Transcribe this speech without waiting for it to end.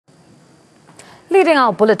Leading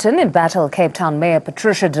our bulletin in battle, Cape Town Mayor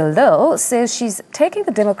Patricia de Lille says she's taking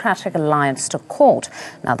the Democratic Alliance to court.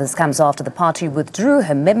 Now, this comes after the party withdrew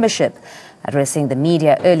her membership. Addressing the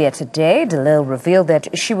media earlier today, de Lille revealed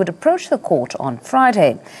that she would approach the court on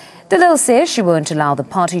Friday. De Lille says she won't allow the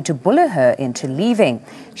party to bully her into leaving.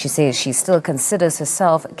 She says she still considers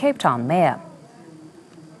herself Cape Town Mayor.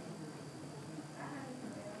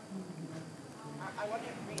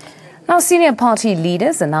 Now, senior party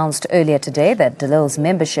leaders announced earlier today that de Lille's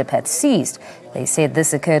membership had ceased. They said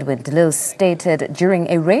this occurred when de Lille stated during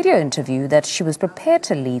a radio interview that she was prepared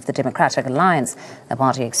to leave the Democratic Alliance. The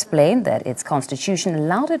party explained that its constitution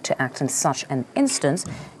allowed it to act in such an instance.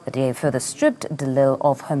 The DA further stripped de Lille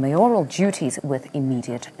of her mayoral duties with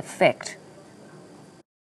immediate effect.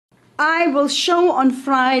 I will show on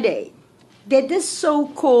Friday that this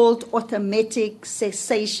so-called automatic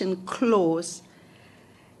cessation clause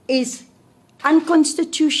is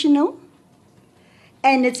unconstitutional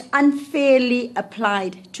and it's unfairly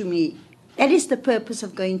applied to me. That is the purpose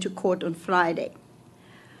of going to court on Friday.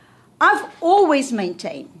 I've always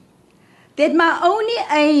maintained that my only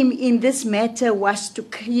aim in this matter was to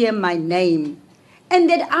clear my name and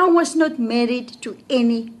that I was not married to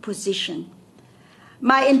any position.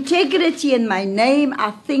 My integrity and my name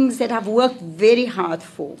are things that I've worked very hard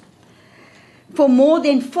for more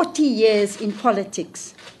than 40 years in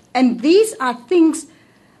politics. And these are things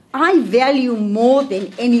I value more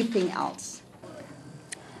than anything else.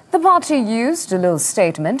 The party used de Lille's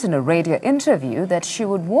statement in a radio interview that she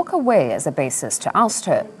would walk away as a basis to oust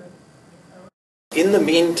her. In the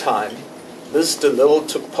meantime, Ms. de Lille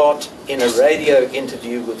took part in a radio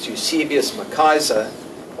interview with Eusebius McKaiser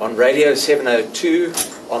on Radio 702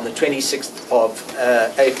 on the 26th of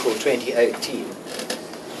April 2018.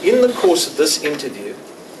 In the course of this interview,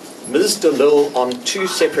 Ms. de Lille on two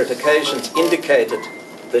separate occasions indicated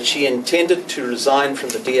that she intended to resign from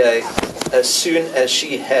the DA as soon as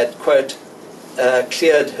she had, quote,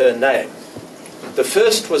 cleared her name. The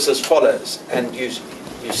first was as follows, and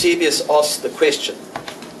Eusebius asked the question: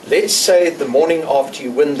 let's say the morning after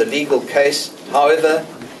you win the legal case, however,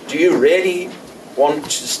 do you really want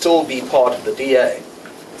to still be part of the DA?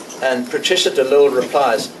 And Patricia de Lille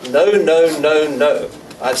replies, no, no, no, no.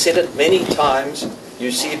 I've said it many times,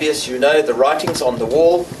 Eusebius, you know, the writing's on the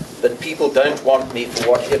wall, but people don't want me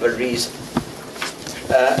for whatever reason.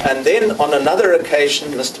 And then on another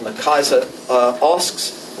occasion, Mr. McKaiser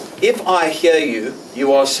asks, if I hear you,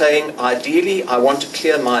 you are saying, ideally, I want to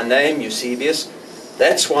clear my name, Eusebius.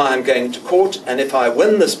 That's why I'm going to court, and if I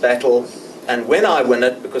win this battle, and when I win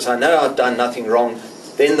it, because I know I've done nothing wrong,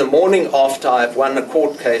 then the morning after I've won a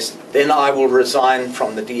court case, then I will resign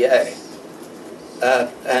from the DA.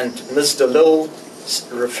 And Ms. de Lille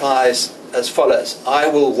replies as follows: I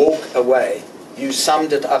will walk away. You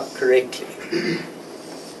summed it up correctly.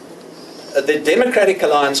 The Democratic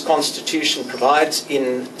Alliance Constitution provides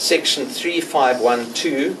in section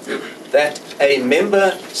 3512 that a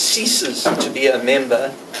member ceases to be a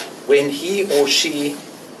member when he or she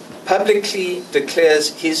publicly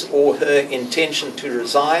declares his or her intention to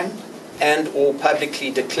resign and or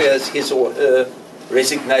publicly declares his or her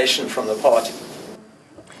resignation from the party.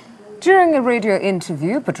 During a radio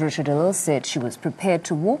interview, Patricia de Lille said she was prepared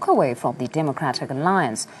to walk away from the Democratic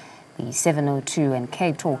Alliance. The 702 and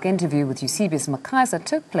Cape Talk interview with Eusebius McKaiser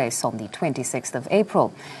took place on the 26th of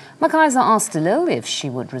April. McKaiser asked de Lille if she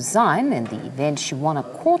would resign in the event she won a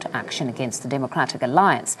court action against the Democratic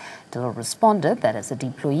Alliance. De Lille responded that as a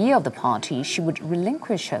deployee of the party, she would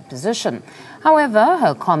relinquish her position. However,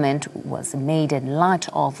 her comment was made in light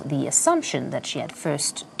of the assumption that she had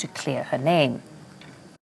first to clear her name.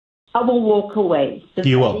 I will walk away.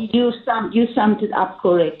 You will. You summed it up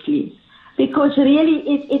correctly. Because really,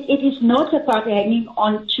 it is not about hanging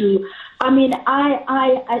on to. I mean,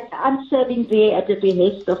 I'm serving there at the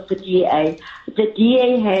behest of the DA. The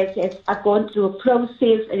DA has gone through a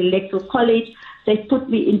process, an electoral college. They put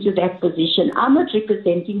me into that position. I'm not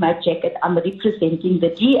representing my jacket. I'm representing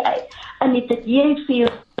the DA. And if the DA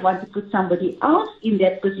feels they want to put somebody else in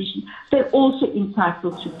that position, they're also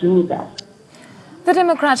entitled to do that. The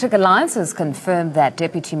Democratic Alliance has confirmed that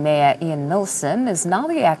Deputy Mayor Ian Nilsson is now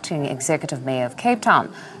the acting Executive Mayor of Cape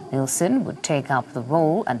Town. Nilsson would take up the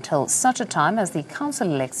role until such a time as the council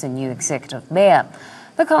elects a new Executive Mayor.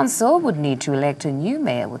 The council would need to elect a new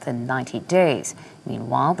mayor within 90 days.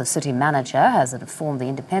 Meanwhile, the city manager has informed the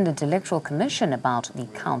Independent Electoral Commission about the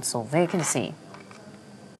council vacancy.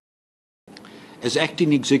 As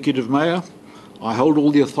acting Executive Mayor, I hold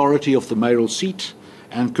all the authority of the mayoral seat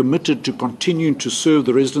and committed to continuing to serve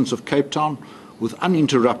the residents of Cape Town with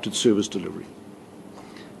uninterrupted service delivery.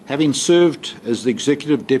 Having served as the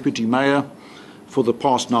Executive Deputy Mayor, for the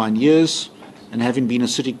past 9 years, and having been a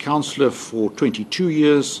city councillor for 22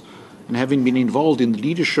 years, and having been involved in the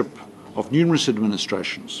leadership of numerous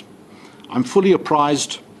administrations, I'm fully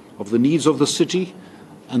apprised of the needs of the city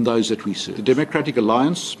and those that we serve. The Democratic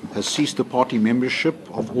Alliance has ceased the party membership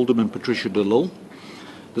of Alderman Patricia de Lille.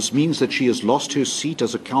 This means that she has lost her seat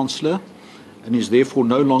as a councillor and is therefore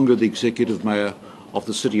no longer the Executive Mayor of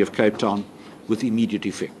the City of Cape Town with immediate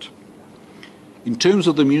effect. In terms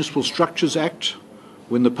of the Municipal Structures Act,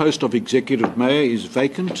 when the post of Executive Mayor is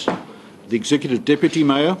vacant, the Executive Deputy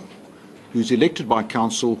Mayor, who is elected by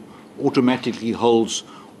Council, automatically holds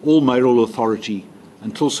all mayoral authority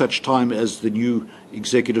until such time as the new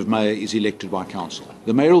Executive Mayor is elected by Council.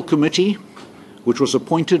 The Mayoral Committee, which was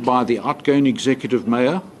appointed by the outgoing Executive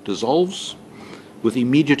Mayor, dissolves with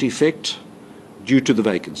immediate effect due to the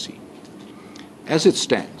vacancy. As it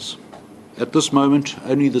stands, at this moment,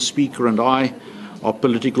 only the Speaker and I are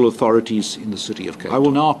political authorities in the City of Cape Town. I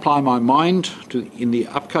will now apply my mind in the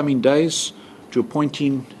upcoming days to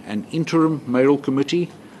appointing an interim mayoral committee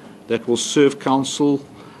that will serve Council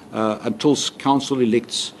until Council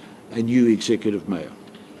elects a new Executive Mayor.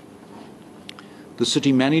 The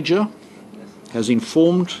City Manager has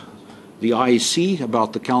informed the IEC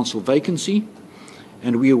about the Council vacancy,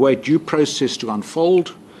 and we await due process to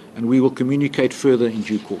unfold, and we will communicate further in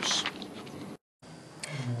due course.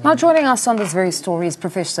 Now joining us on this very story is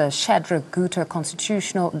Professor Shadrack Guter,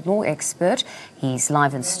 constitutional law expert. He's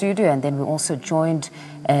live in studio, and then we're also joined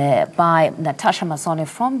by Natasha Mazone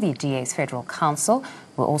from the DA's Federal Council.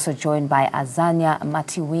 We're also joined by Azania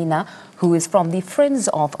Matiwina, who is from the Friends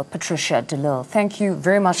of Patricia de Lille. Thank you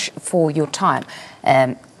very much for your time.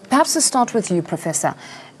 Perhaps to start with you, Professor.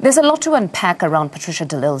 There's a lot to unpack around Patricia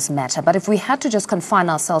de Lille's matter, but if we had to just confine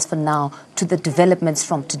ourselves for now to the developments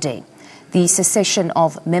from today, the cessation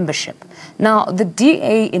of membership. Now, the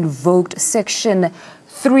DA invoked Section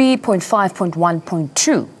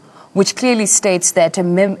 3.5.1.2, which clearly states that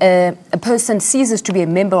a person ceases to be a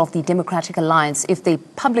member of the Democratic Alliance if they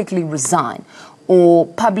publicly resign or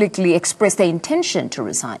publicly express their intention to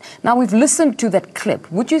resign. Now, we've listened to that clip.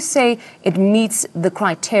 Would you say it meets the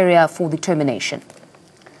criteria for the termination?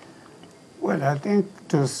 Well, I think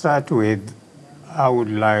to start with, I would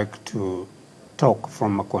like to talk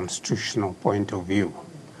from a constitutional point of view.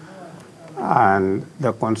 And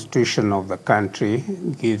the constitution of the country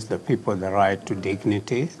gives the people the right to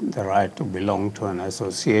dignity, the right to belong to an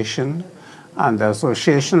association, and the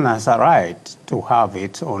association has a right to have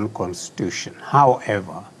its own constitution.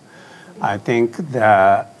 However, I think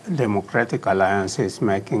the Democratic Alliance is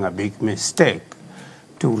making a big mistake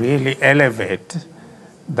to really elevate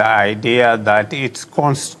the idea that its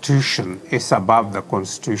constitution is above the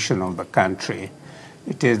constitution of the country.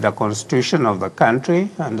 It is the constitution of the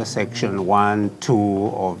country under Section 1,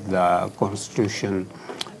 2 of the Constitution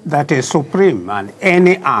that is supreme, and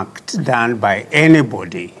any act done by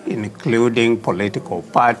anybody, including political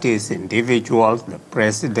parties, individuals, the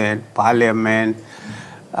president, parliament,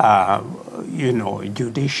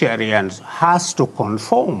 judiciary, and has to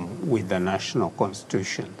conform with the national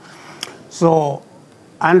constitution. So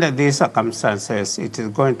under these circumstances, it is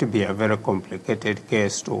going to be a very complicated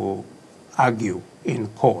case to argue in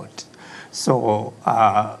court. So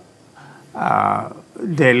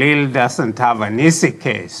De Lille doesn't have an easy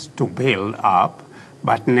case to build up,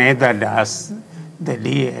 but neither does the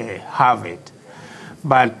DA have it.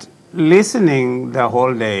 But listening the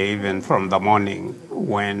whole day, even from the morning,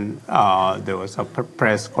 when there was a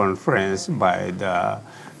press conference by the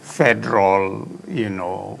federal,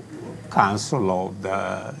 council of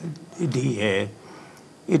the DA,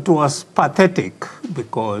 it was pathetic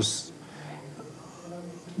because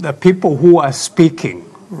the people who are speaking,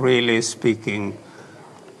 really speaking,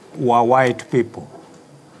 were white people.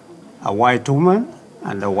 A white woman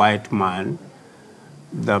and a white man.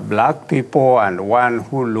 The black people and one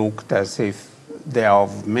who looked as if they are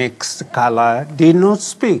of mixed color did not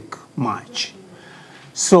speak much.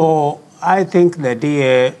 So I think the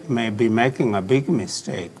DA may be making a big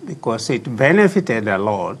mistake because it benefited a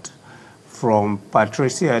lot from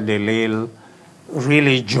Patricia de Lille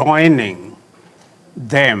really joining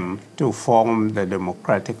them to form the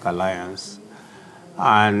Democratic Alliance.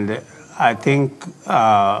 And I think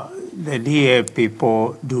the DA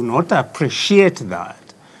people do not appreciate that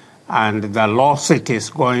and the loss it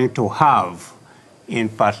is going to have in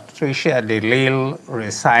Patricia de Lille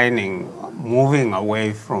resigning, moving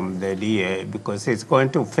away from the DA, because it's going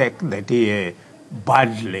to affect the DA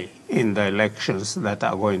badly in the elections that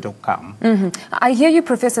are going to come. I hear you,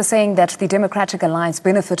 Professor, saying that the Democratic Alliance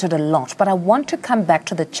benefited a lot, but I want to come back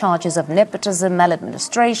to the charges of nepotism,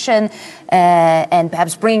 maladministration, and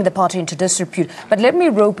perhaps bringing the party into disrepute. But let me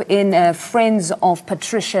rope in friends of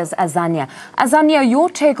Patricia's Azania. Azania, your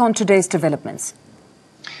take on today's developments?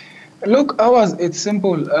 Look, it's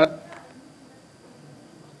simple.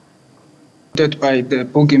 By the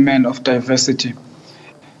boogeyman of diversity.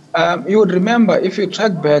 You would remember, if you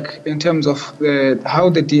track back in terms of how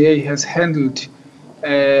the DA has handled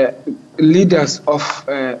leaders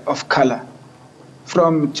of color,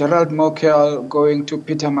 from Gerald Mokel going to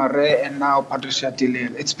Peter Murray and now Patricia de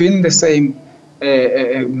Lille. It's been the same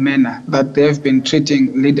manner that they have been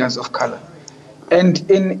treating leaders of color. And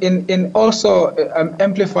in also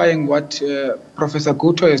amplifying what Professor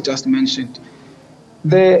Guto has just mentioned,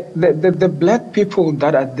 the black people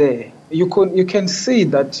that are there, you can see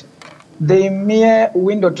that they're mere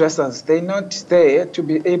window dressers. They're not there to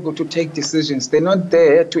be able to take decisions. They're not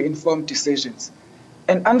there to inform decisions.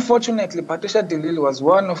 And unfortunately, Patricia de Lille was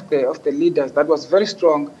one of the leaders that was very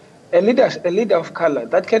strong, a leader of color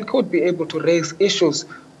that could be able to raise issues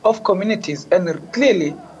of communities. And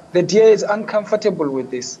clearly, the DA is uncomfortable with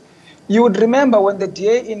this. You would remember when the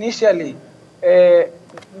DA initially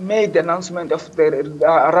made the announcement of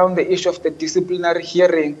around the issue of the disciplinary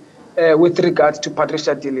hearing with regards to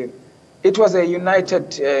Patricia de Lille. It was a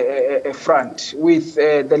united front with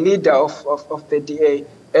the leader of the DA,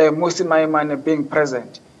 Mmusi Maimane, being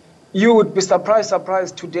present. You would be surprised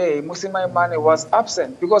today, Mmusi Maimane was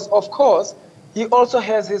absent because, of course, he also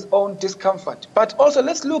has his own discomfort. But also,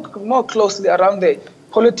 let's look more closely around the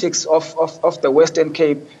politics of the Western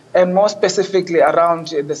Cape, and more specifically around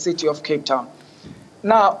the city of Cape Town.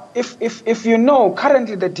 Now, if you know,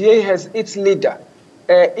 currently the DA has its leader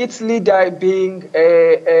being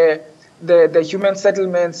the Human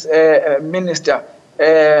Settlements Minister,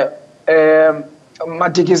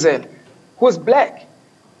 Madikizel, who's black.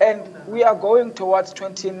 And we are going towards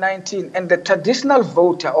 2019, and the traditional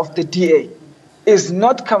voter of the DA is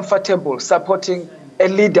not comfortable supporting a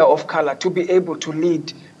leader of color to be able to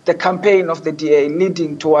lead the campaign of the DA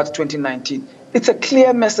leading towards 2019. It's a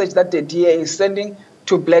clear message that the DA is sending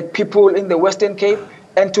to black people in the Western Cape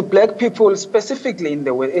and to black people specifically in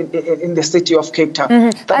the city of Cape Town.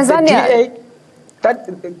 That the DA,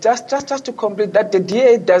 that just to complete that, the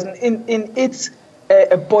DA doesn't in its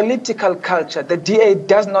political culture, the DA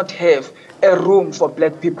does not have a room for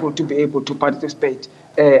black people to be able to participate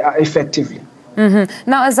effectively.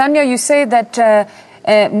 Now, Azania, you say that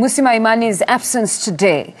Mmusi Maimane's absence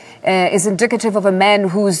today is indicative of a man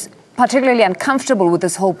who's particularly uncomfortable with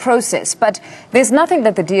this whole process, but there's nothing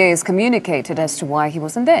that the DA has communicated as to why he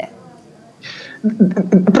wasn't there.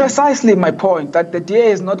 Precisely my point, that the DA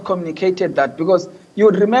has not communicated that, because you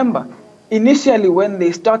would remember, initially when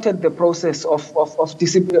they started the process of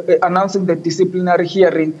announcing the disciplinary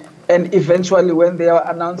hearing, and eventually when they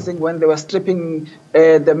were stripping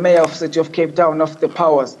the mayor of the city of Cape Town of the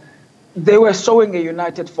powers, they were showing a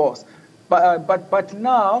united force. But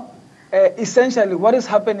now, essentially what is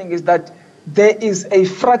happening is that there is a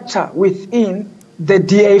fracture within the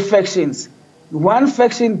DA factions. One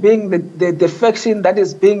faction being the faction that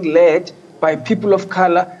is being led by people of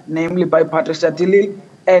color, namely by Patricia de Lille,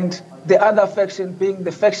 and the other faction being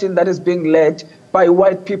the faction that is being led by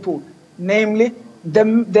white people, namely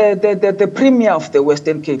the premier of the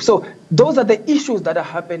Western Cape. So those are the issues that are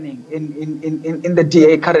happening in the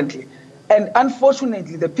DA currently. And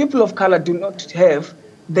unfortunately, the people of color do not have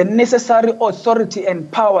the necessary authority and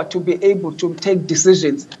power to be able to take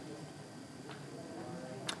decisions.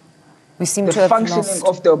 We seem to have functioning lost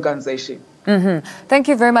of the organization. Thank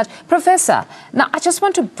you very much. Professor, now I just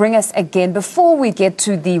want to bring us again, before we get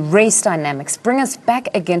to the race dynamics, bring us back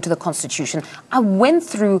again to the Constitution. I went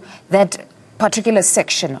through that particular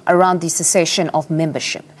section around the cessation of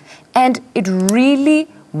membership, and it really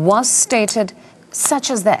was stated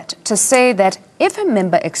such as that, to say that if a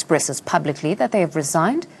member expresses publicly that they have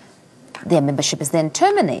resigned, their membership is then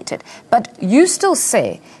terminated. But you still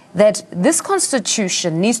say that this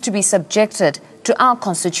constitution needs to be subjected to our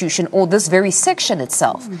constitution, or this very section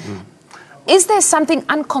itself. Is there something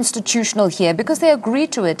unconstitutional here? Because they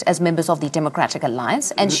agreed to it as members of the Democratic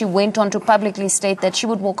Alliance, and she went on to publicly state that she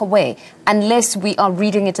would walk away, unless we are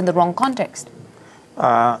reading it in the wrong context.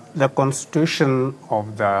 The constitution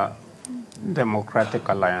of the Democratic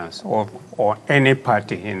Alliance, or any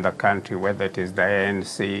party in the country, whether it is the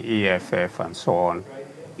ANC, EFF, and so on,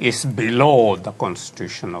 is below the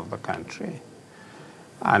constitution of the country.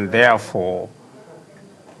 And therefore,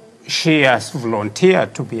 she has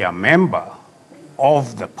volunteered to be a member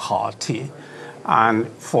of the party, And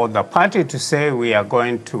for the party to say we are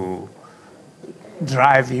going to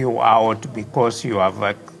drive you out because you have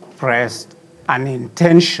expressed an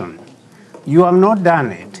intention, you have not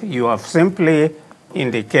done it. You have simply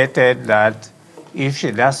indicated that if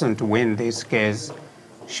she doesn't win this case,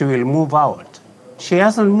 she will move out. She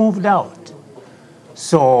hasn't moved out.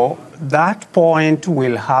 So that point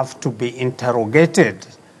will have to be interrogated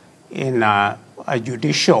in a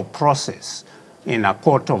judicial process, in a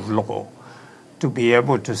court of law, to be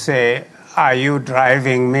able to say, are you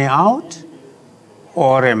driving me out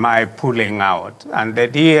or am I pulling out? And the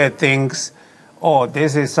DA thinks, oh,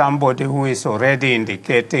 this is somebody who is already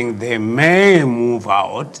indicating they may move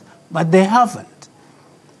out, but they haven't.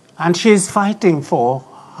 And she's fighting for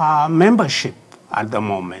her membership at the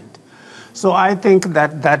moment. So I think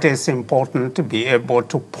that that is important to be able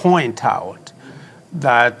to point out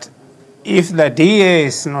that if the DA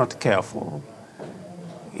is not careful,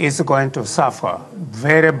 it's going to suffer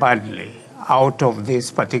very badly out of this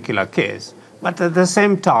particular case. But at the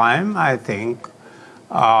same time, I think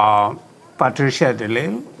Patricia de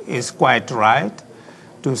Lille is quite right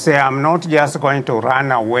to say, I'm not just going to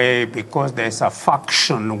run away because there's a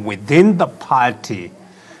faction within the party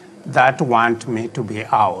that want me to be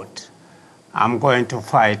out. I'm going to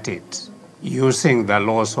fight it using the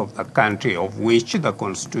laws of the country, of which the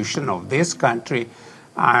constitution of this country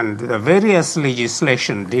and the various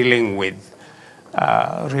legislation dealing with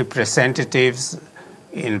representatives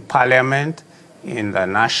in parliament, in the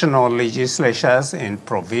national legislatures, in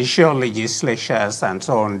provincial legislatures, and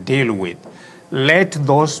so on, deal with. Let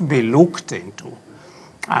those be looked into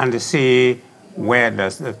and see where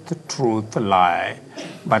does the truth lie.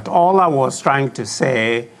 But all I was trying to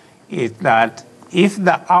say is that if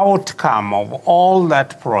the outcome of all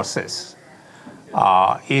that process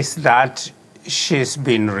is that she's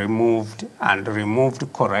been removed and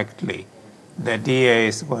removed correctly, the DA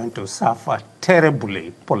is going to suffer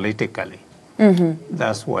terribly politically. Mm-hmm.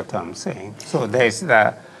 That's what I'm saying. So there's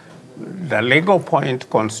the legal point,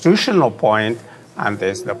 constitutional point, and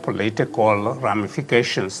there's the political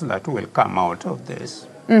ramifications that will come out of this.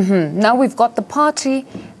 Mm-hmm. Now we've got the party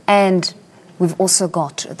and we've also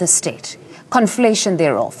got the state. Conflation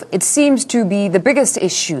thereof. It seems to be the biggest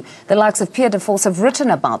issue. The likes of Pierre de Vos have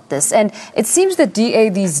written about this. And it seems the DA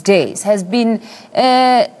these days has been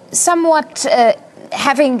somewhat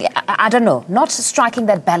having, I don't know, not striking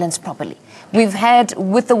that balance properly. We've had,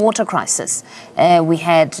 with the water crisis, we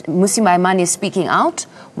had Mmusi Maimane speaking out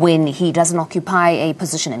when he doesn't occupy a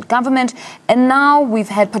position in government. And now we've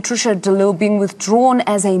had Patricia de Lille being withdrawn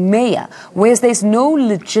as a mayor, whereas there's no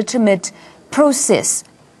legitimate process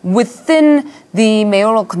within the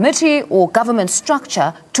mayoral committee or government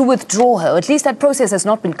structure to withdraw her. At least that process has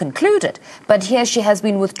not been concluded. But here she has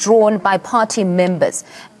been withdrawn by party members.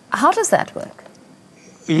 How does that work?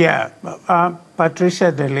 Yeah,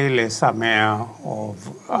 Patricia de Lille is a mayor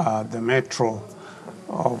of the metro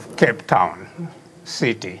of Cape Town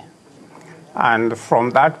city. And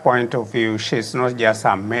from that point of view, she's not just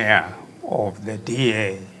a mayor of the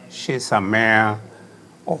DA, she's a mayor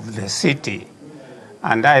of the city.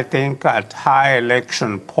 And I think at her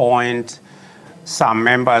election point, some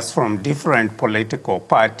members from different political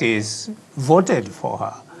parties voted for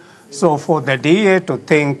her. So for the DA to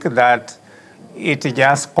think that it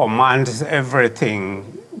just commands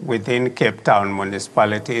everything within Cape Town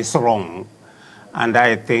municipality is wrong. And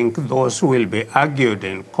I think those will be argued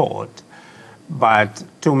in court. But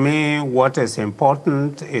to me, what is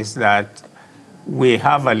important is that we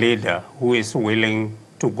have a leader who is willing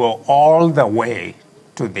to go all the way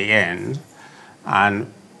to the end.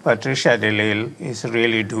 And Patricia de Lille is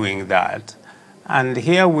really doing that. And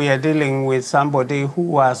here we are dealing with somebody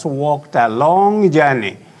who has walked a long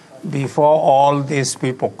journey before all these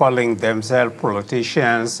people calling themselves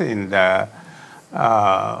politicians in the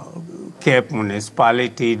Cape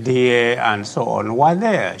municipality, DA, and so on were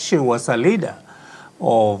there. She was a leader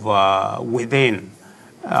of within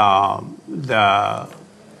the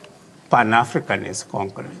Pan-Africanist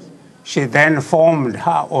Congress. She then formed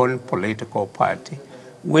her own political party,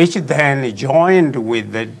 which then joined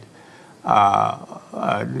with the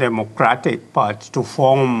Democratic Party to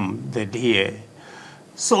form the DA.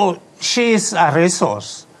 So she is a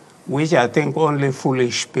resource which I think only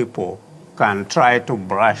foolish people can try to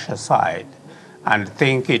brush aside and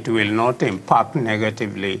think it will not impact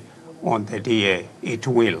negatively on the DA. It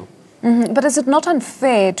will. But is it not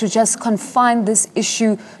unfair to just confine this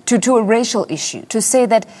issue to a racial issue, to say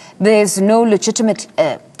that there's no legitimate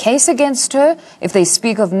case against her, if they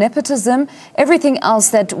speak of nepotism, everything else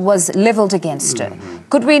that was leveled against her?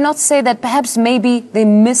 Could we not say that perhaps maybe they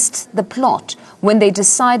missed the plot when they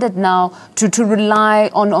decided now to rely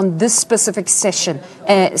on this specific section,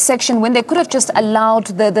 when they could have just allowed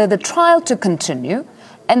the trial to continue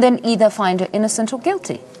and then either find her innocent or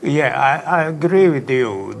guilty? Yeah, I agree with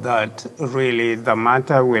you that really the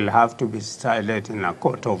matter will have to be decided in a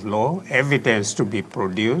court of law, evidence to be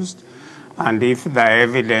produced, and if the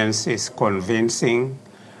evidence is convincing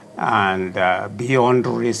and beyond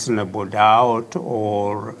reasonable doubt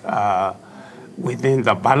or within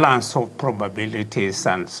the balance of probabilities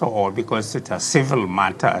and so on, because it's a civil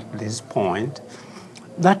matter at this point,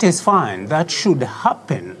 that is fine. That should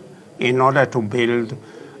happen in order to build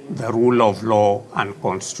the rule of law and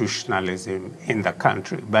constitutionalism in the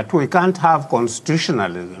country. But we can't have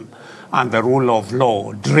constitutionalism and the rule of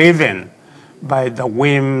law driven by the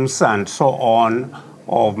whims and so on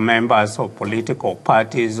of members of political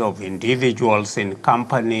parties, of individuals in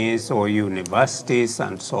companies or universities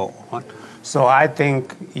and so on. So I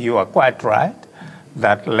think you are quite right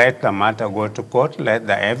that let the matter go to court, let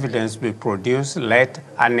the evidence be produced, let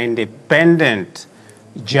an independent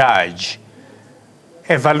judge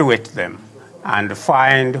evaluate them and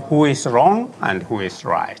find who is wrong and who is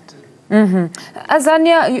right.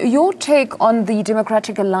 Azania, your take on the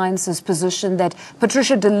Democratic Alliance's position that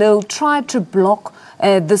Patricia de Lille tried to block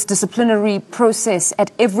this disciplinary process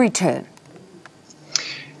at every turn?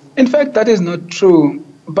 In fact, that is not true.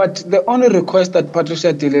 But the only request that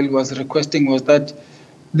Patricia de Lille was requesting was that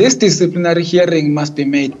this disciplinary hearing must be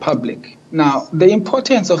made public. Now, the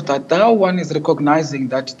importance of that one is recognizing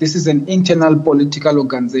that this is an internal political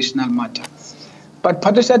organizational matter. But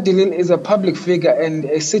Patricia de Lille is a public figure and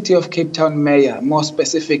a City of Cape Town mayor, more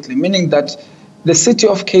specifically, meaning that the City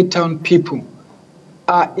of Cape Town people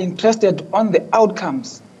are interested on the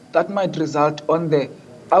outcomes that might result on the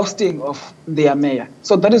ousting of their mayor.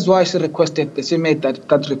 So that is why she made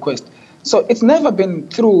that request. So it's never been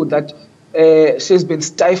true that she's been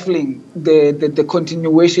stifling the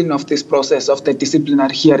continuation of this process of the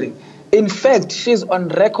disciplinary hearing. In fact, she's on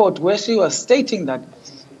record where she was stating that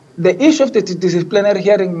the issue of the disciplinary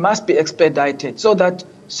hearing must be expedited so that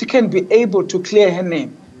she can be able to clear her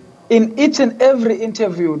name. In each and every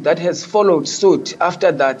interview that has followed suit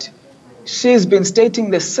after that, she's been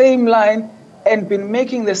stating the same line and been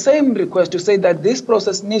making the same request to say that this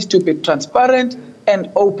process needs to be transparent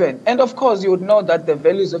and open. And of course, you would know that the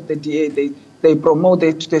values of the DA,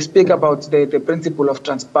 they speak about the principle of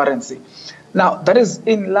transparency. Now, that is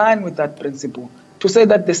in line with that principle, to say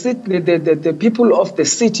that the people of the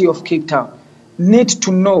City of Cape Town need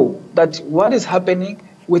to know that what is happening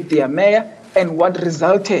with their mayor and what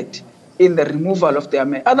resulted in the removal of their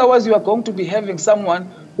mayor. Otherwise, you are going to be having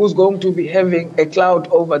someone who's going to be having a cloud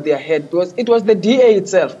over their head, because it was the DA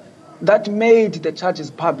itself that made the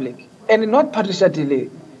charges public and not Patricia de Lille.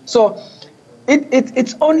 So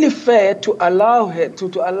it's only fair to allow her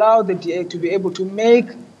to allow the DA to be able to make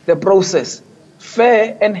the process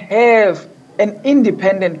fair and have an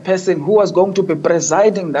independent person who was going to be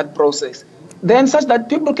presiding that process, then such that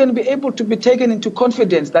people can be able to be taken into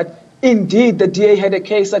confidence that indeed the DA had a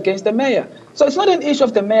case against the mayor. So it's not an issue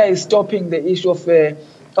of the mayor is stopping the issue of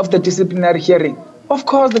the disciplinary hearing. Of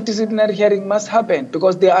course, the disciplinary hearing must happen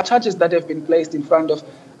because there are charges that have been placed in front of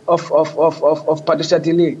Patricia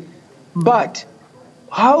de Lille. But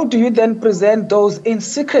how do you then present those in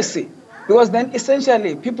secrecy? Because then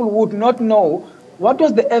essentially people would not know what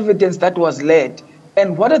was the evidence that was led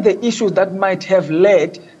and what are the issues that might have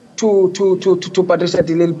led to Patricia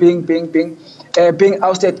de Lille being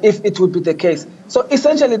ousted if it would be the case. So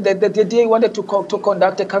essentially the DA wanted to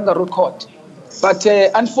conduct a kangaroo court. But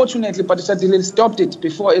unfortunately, Patricia de Lille stopped it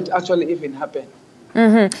before it actually even happened.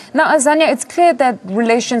 Now, Azania, it's clear that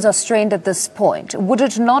relations are strained at this point. Would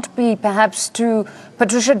it not be perhaps to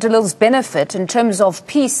Patricia de Lille's benefit in terms of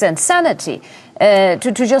peace and sanity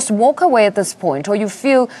to just walk away at this point? Or you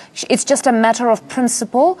feel it's just a matter of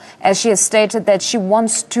principle, as she has stated that she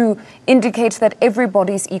wants to indicate that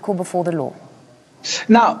everybody is equal before the law?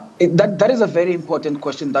 Now, that is a very important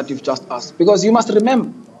question that you've just asked, because you must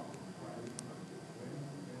remember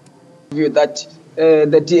that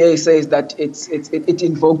the DA says that it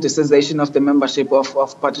invoked the cessation of the membership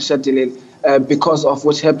of Patricia de Lille because of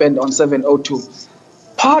what happened on 702.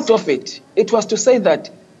 Part of it was to say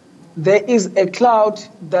that there is a cloud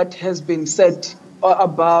that has been set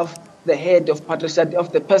above the head of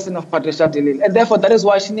the person of Patricia de Lille, and therefore that is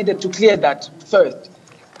why she needed to clear that first.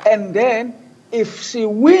 And then if she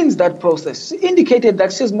wins that process, she indicated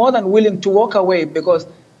that she's more than willing to walk away because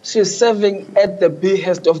she's serving at the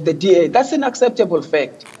behest of the DA. That's an acceptable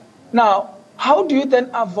fact. Now, how do you then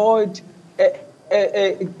avoid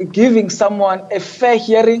giving someone a fair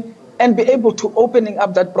hearing and be able to opening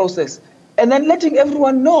up that process and then letting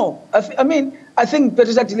everyone know? I think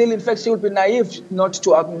Patricia de Lille, in fact, she would be naive not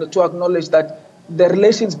to acknowledge that the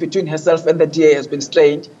relations between herself and the DA has been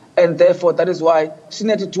strained, and therefore that is why she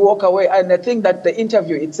needed to walk away. And I think that the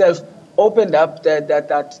interview itself opened up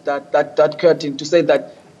that curtain to say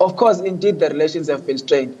that, of course, indeed, the relations have been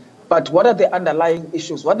strained. But what are the underlying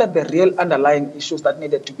issues? What are the real underlying issues that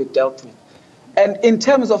needed to be dealt with? And in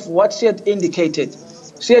terms of what she had indicated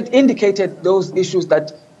those issues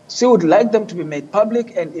that she would like them to be made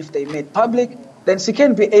public, and if they made public, then she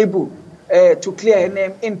can be able to clear her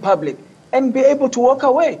name in public and be able to walk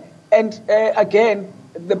away. And again,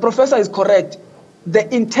 the professor is correct.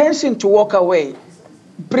 The intention to walk away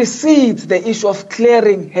precedes the issue of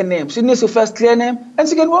clearing her name. She needs to first clear her name, and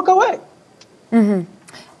she can walk away. Mm-hmm.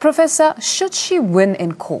 Professor, should she win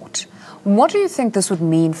in court, what do you think this would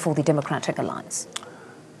mean for the Democratic Alliance?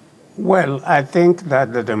 Well, I think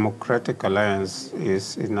that the Democratic Alliance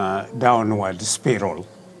is in a downward spiral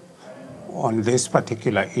on this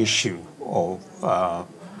particular issue of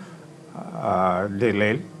De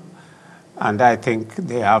Lille. And I think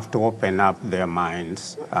they have to open up their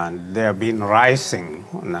minds. And they have been rising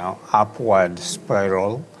on an upward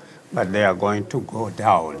spiral, but they are going to go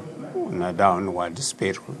down on a downward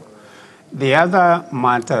spiral. The other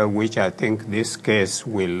matter which I think this case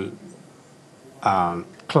will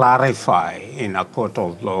clarify in a court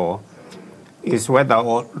of law is whether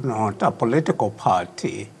or not a political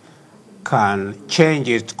party can change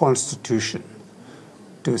its constitution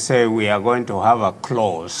to say we are going to have a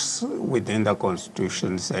clause within the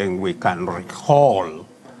constitution saying we can recall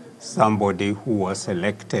somebody who was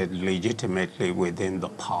elected legitimately within the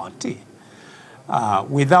party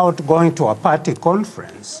without going to a party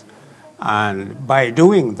conference. And by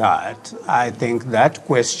doing that, I think that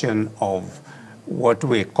question of what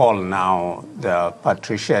we call now the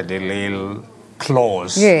Patricia de Lille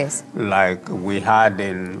clause, yes, like we had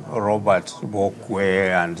in Robert Bokwe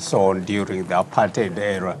and so on during the apartheid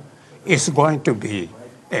era, is going to be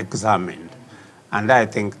examined. And I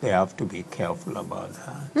think they have to be careful about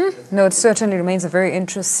that. No, it certainly remains a very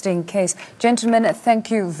interesting case. Gentlemen,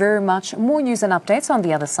 thank you very much. More news and updates on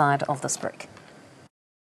the other side of this break.